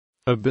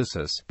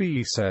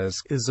ʻbɪsəs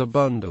is a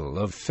bundle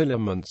of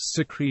filaments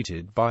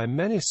secreted by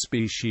many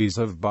species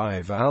of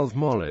bivalve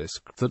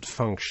mollusc that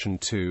function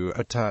to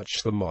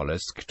attach the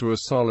mollusc to a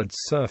solid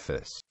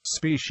surface.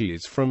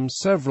 Species from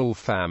several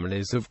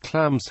families of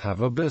clams have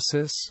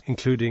ʻbɪsəs,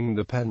 including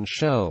the pen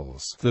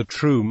shells, the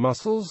true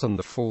mussels and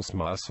the false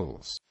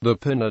mussels, the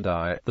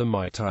Pinnidae, the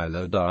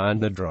Mytilidae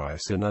and the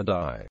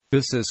Dreissenidae.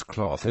 ʻbɪsəs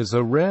cloth is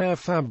a rare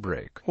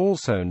fabric,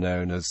 also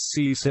known as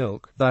sea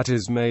silk, that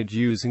is made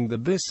using the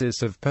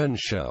ʻbɪsəs of pen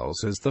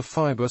shells as the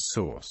fiber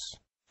source.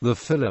 The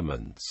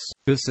filaments.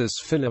 ʻbɪsəs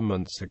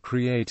filaments are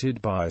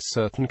created by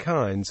certain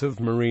kinds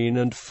of marine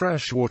and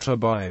freshwater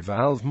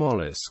bivalve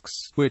molluscs,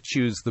 which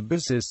use the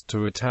ʻbɪsəs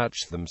to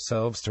attach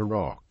themselves to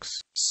rocks,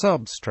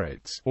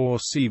 substrates, or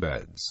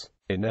seabeds.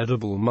 In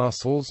edible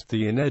mussels,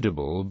 the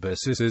inedible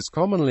ʻbɪsəs is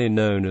commonly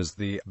known as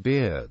the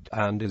beard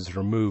and is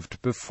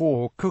removed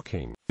before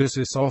cooking.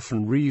 ʻbɪsəs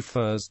often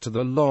refers to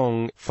the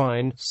long,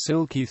 fine,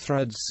 silky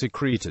threads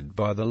secreted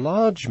by the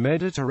large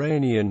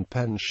Mediterranean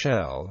pen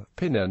shell,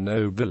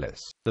 Pinnidae.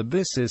 The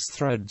ʻbɪsəs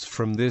threads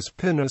from this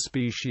pinna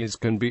species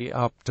can be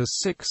up to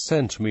 6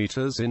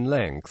 cm in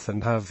length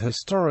and have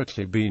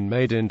historically been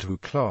made into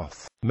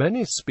cloth.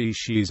 Many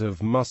species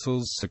of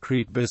mussels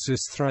secrete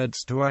ʻbɪsəs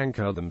threads to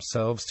anchor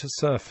themselves to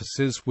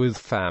surfaces with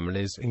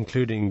families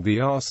including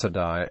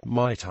Dreissenidae,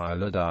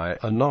 Mytilidae,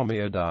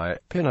 Untitled,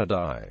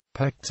 Pinnidae,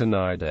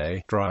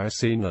 Pinnidae,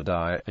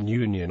 Dreissenidae, and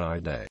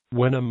Untitled.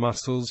 When a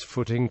mussel's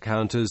foot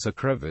encounters a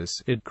crevice,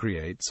 it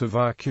creates a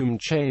vacuum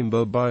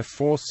chamber by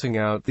forcing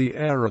out the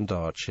air and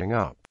arching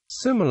up,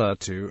 similar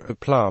to a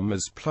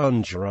plumber's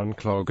plunger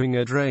unclogging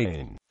a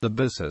drain. The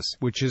ʻbɪsəs,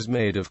 which is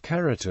made of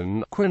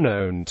keratin,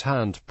 quinone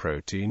tanned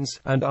proteins,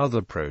 and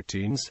other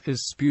proteins,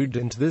 is spewed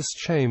into this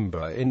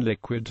chamber in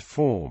liquid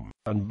form,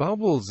 and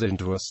bubbles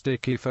into a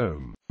sticky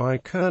foam. By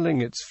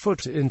curling its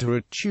foot into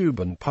a tube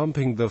and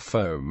pumping the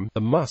foam,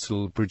 the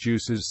mussel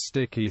produces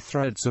sticky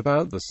threads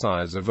about the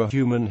size of a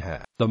human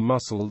hair. The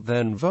mussel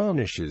then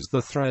varnishes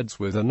the threads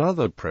with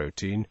another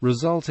protein,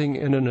 resulting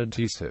in an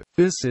adhesive.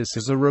 ʻbɪsəs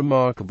is a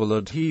remarkable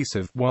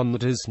adhesive, one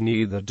that is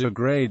neither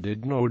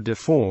degraded nor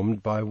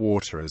deformed by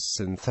water as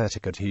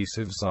synthetic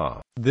adhesives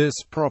are. This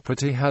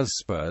property has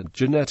spurred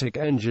genetic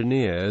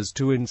engineers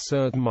to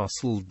insert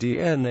mussel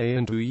DNA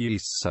into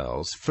yeast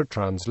cells for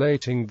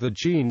translating the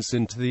genes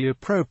into the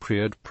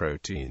appropriate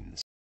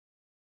proteins.